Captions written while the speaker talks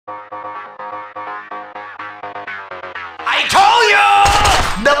I told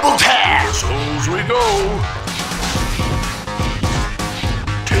you! Double tap! To the souls we go.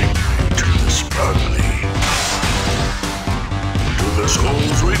 Take me to the sparkly. To the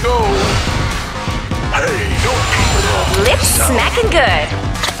souls we go. Hey, don't keep it off. Lips smacking good.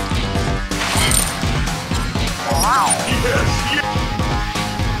 Yes, yes.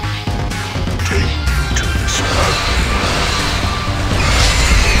 Take me to the sparkly.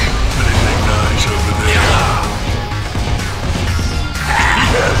 Anything nice over there?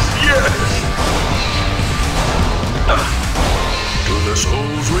 Yes, yes. To the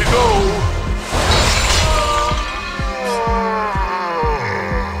souls we go.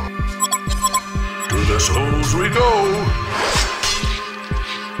 To the souls we go.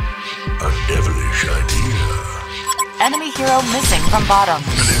 A devilish idea. Enemy hero missing from bottom.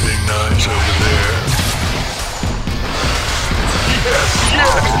 Anything nice over there? Yes,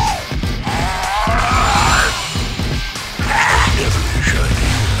 yes. A devilish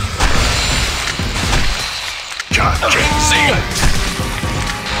idea. Cha-ching! See it!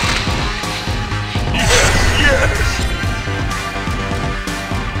 Yes, yes.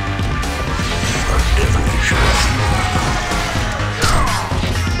 A devilish idea.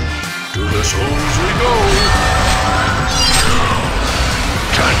 To the souls we go.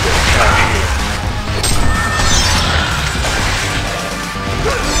 Time to cash in.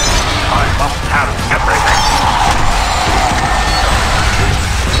 I must have everything.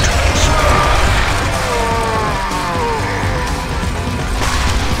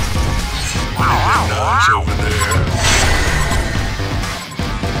 Nice over there.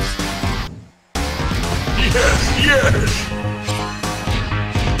 Yes, yes.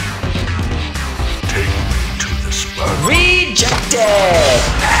 Take me to the spot. Rejected!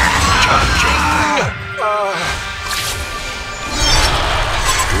 Cha-ching!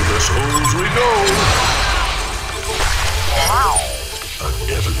 To the souls we go. A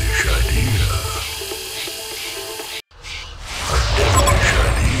devilish idea. A devilish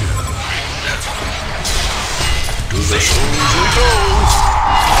idea. To the souls we go.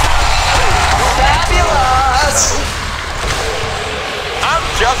 Fabulous! I'm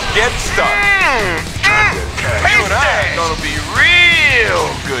just getting started. You and I are gonna be real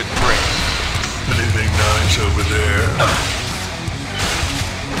good friends. Anything nice over there?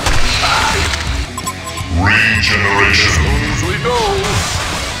 Regeneration. Souls we go.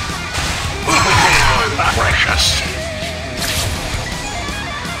 Precious.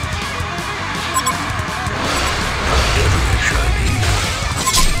 A devilish idea.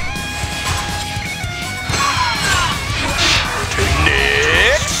 Take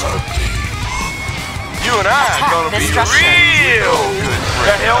Next. ugly. You and I are gonna be Destruction. real good friends.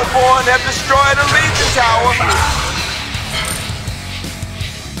 The Hellborn have destroyed the Legion Tower.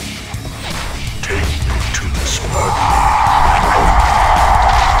 Take me to the spot.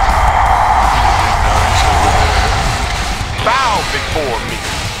 Nice over there. Bow before me.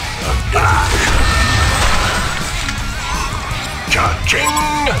 A devilish idea.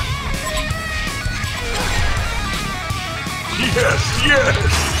 Cha-ching! Yes, yes.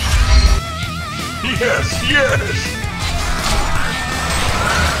 Yes, yes.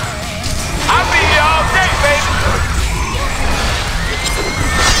 I'll be here all day, baby.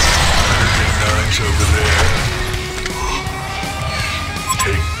 Anything nice over there?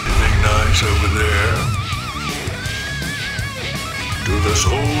 Take anything nice over there. To the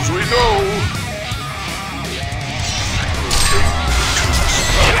souls we go. Take me to the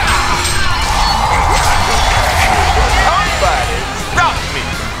spot. Somebody stop me.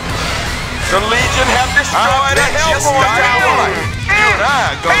 The Legion have destroyed the Hellborn Tower. You and I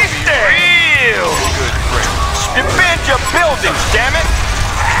are gonna be real good friends. Defend your buildings, damn it.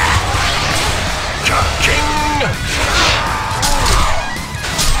 Cha-ching!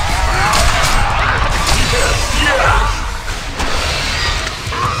 Yes, yes.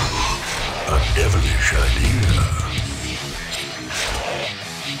 A devilish idea.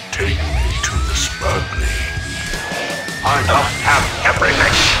 Take me to the sparkly. I must have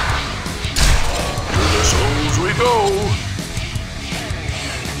everything. To the souls we go.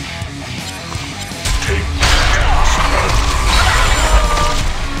 Take me to the sparkly.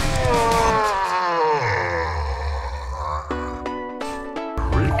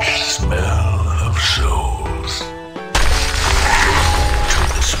 Rich smell of souls. Take me to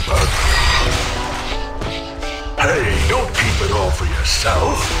the sparkly. Hey, don't keep it all for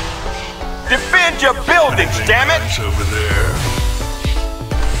yourself. Defend your buildings, damn it. Nice over there.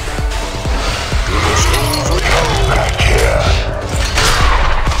 To the souls we go. Back here.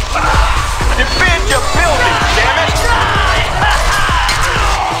 Defend your buildings, damn it.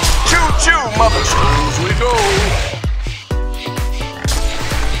 Choo-choo, mother. Souls we go.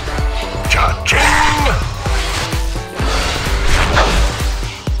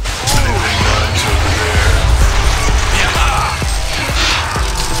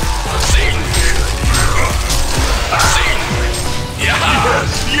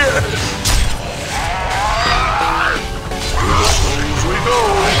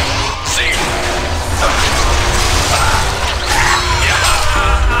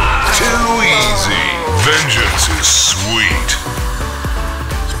 Vengeance is sweet.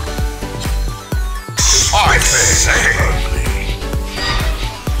 I say.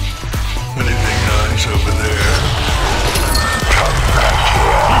 Anything nice over there? Come back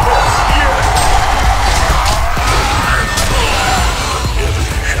here. Yes, yes.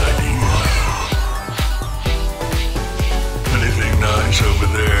 Anything nice over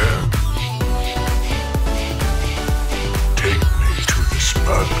there? Take me to the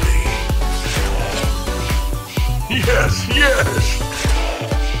smuggly. Yes, yes.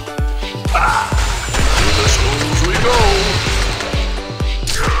 To the souls we go.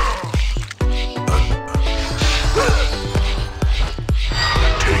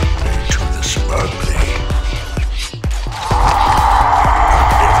 Take me to the smuggly.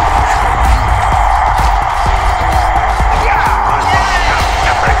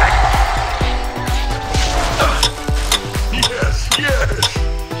 Yes, yes.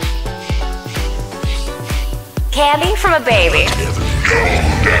 Candy from a baby.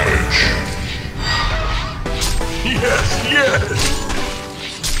 Yes, yes.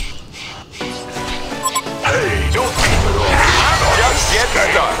 Hey, don't keep it all. Just get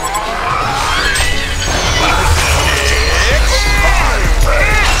started.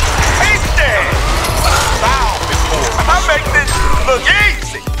 Tasty! Bow before. I make this look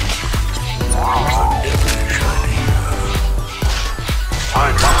easy. I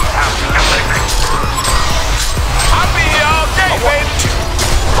don't have everything. I'll be here all day, baby.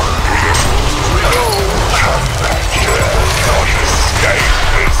 We go. Come back here. Don't escape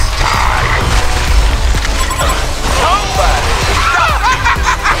this time. Somebody.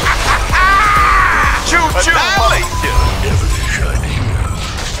 Choo-choo, Annihilation. Everything shiny.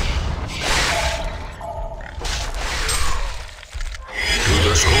 To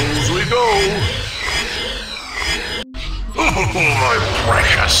the souls we go. Oh, my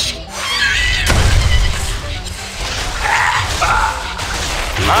precious.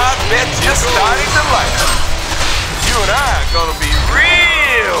 I bet you're starting to like it. You and I are gonna be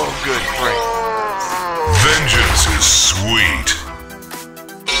real good friends. Vengeance is sweet.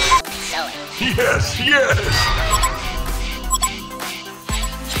 Yes, yes.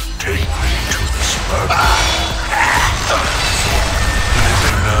 Take me to the spot.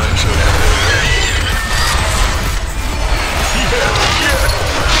 Anything nice over there? Yes, yes.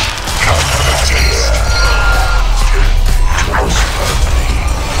 Come back here. Take me to the spot.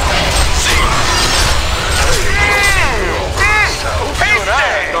 You and I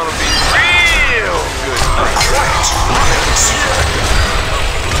are gonna be real good friends.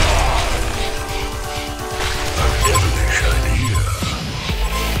 Everything shiny.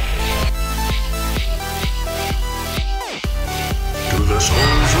 To the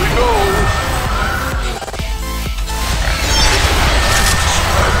souls we go.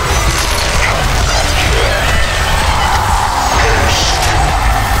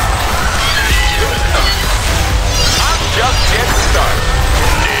 Just get started.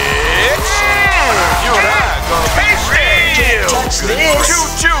 You and I are gonna be real touch good this. friends.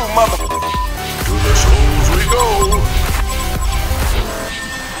 Choo-choo, mother. To the souls we go.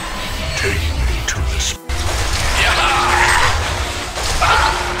 Take me to the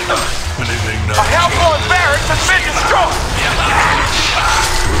anything A nice. Hellborn barracks has been destroyed.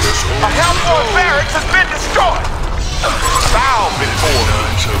 To the souls A Hellborn barracks has been destroyed. Bow before me.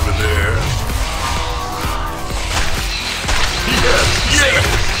 nice over there. Yes, yes.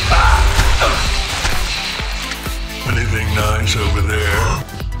 Anything nice over there?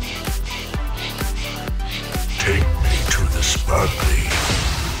 Take me to the smuggly.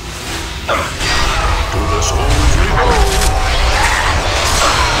 To the souls we go.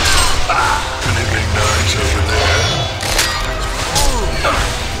 Anything nice over there?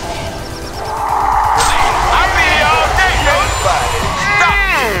 I'll be here all day, nobody. Stop.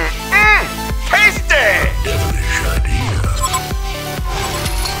 Tasty. Devilish idea.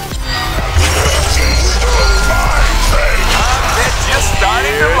 I bet you're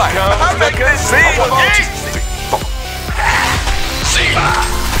starting to like it. I make this scene look easy.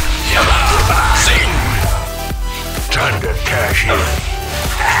 Time to cash in.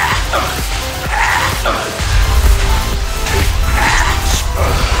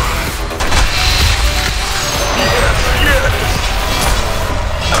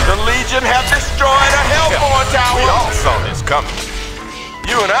 The Legion have destroyed a Hellborn tower. We all saw this coming.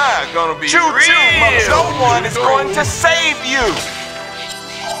 You and I are gonna be real. No one is going to save you.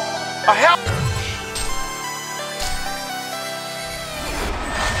 A hell.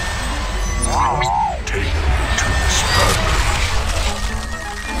 Take me to the spot.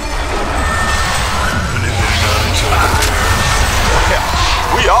 Anything nice over there?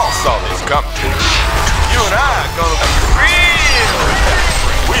 We all saw this coming. Take me to You and I are gonna be real.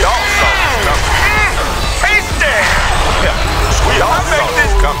 We all saw this coming. Taste it. We all saw this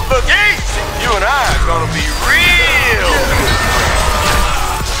coming. Look easy. You and I are gonna be real.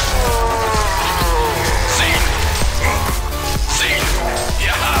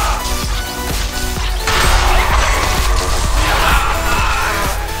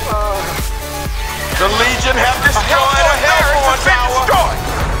 The Legion have destroyed a HoN tower.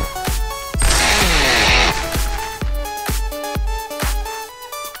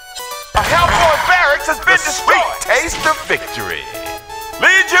 A HoN barracks has been destroyed. Sweet taste of victory.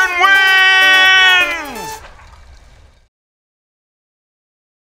 Legion wins!